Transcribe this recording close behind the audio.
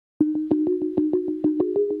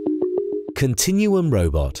Continuum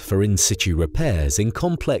Robot for in-situ repairs in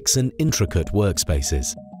complex and intricate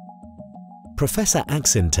workspaces. Professor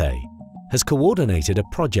Axinte has coordinated a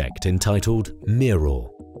project entitled MiRoR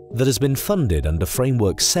that has been funded under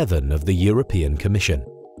Framework 7 of the European Commission.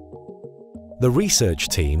 The research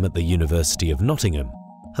team at the University of Nottingham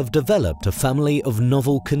have developed a family of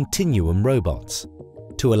novel continuum robots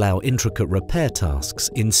to allow intricate repair tasks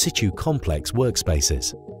in situ complex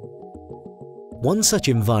workspaces. One such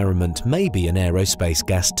environment may be an aerospace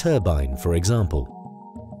gas turbine, for example.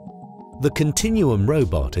 The Continuum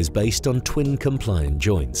Robot is based on twin-compliant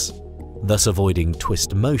joints, thus avoiding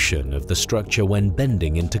twist motion of the structure when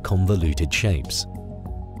bending into convoluted shapes.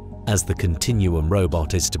 As the Continuum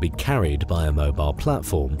Robot is to be carried by a mobile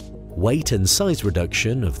platform, weight and size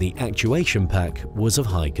reduction of the actuation pack was of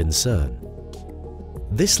high concern.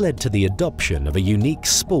 This led to the adoption of a unique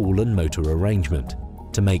spool and motor arrangement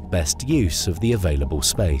to make best use of the available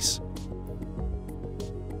space.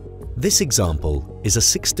 This example is a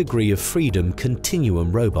 6 degree of freedom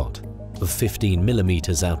continuum robot of 15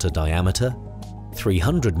 mm outer diameter,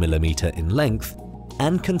 300 mm in length,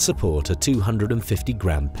 and can support a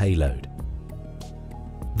 250-gram payload.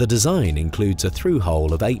 The design includes a through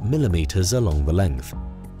hole of 8 mm along the length,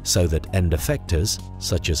 so that end effectors,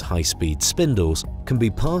 such as high-speed spindles, can be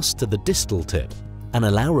passed to the distal tip and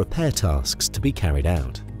allow repair tasks to be carried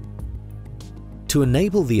out. To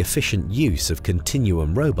enable the efficient use of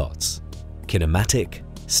continuum robots, kinematic,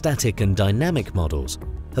 static and dynamic models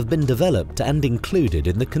have been developed and included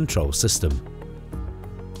in the control system.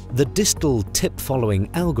 The distal tip-following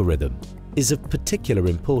algorithm is of particular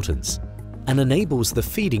importance and enables the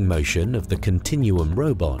feeding motion of the continuum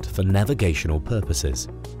robot for navigational purposes.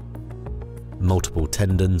 Multiple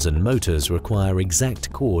tendons and motors require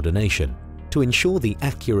exact coordination to ensure the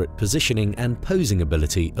accurate positioning and posing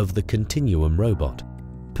ability of the continuum robot,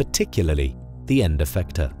 particularly the end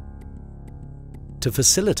effector. To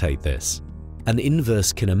facilitate this, an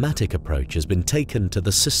inverse kinematic approach has been taken to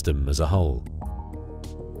the system as a whole.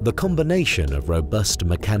 The combination of robust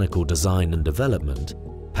mechanical design and development,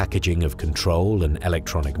 packaging of control and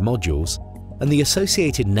electronic modules, and the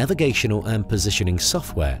associated navigational and positioning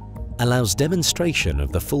software allows demonstration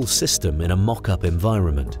of the full system in a mock-up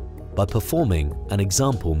environment by performing an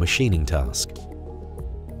example machining task.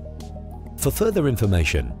 For further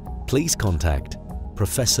information, please contact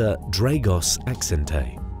Professor Dragos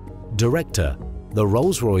Axinte, Director, the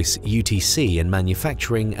Rolls-Royce UTC in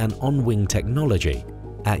Manufacturing and On-Wing Technology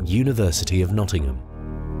at University of Nottingham.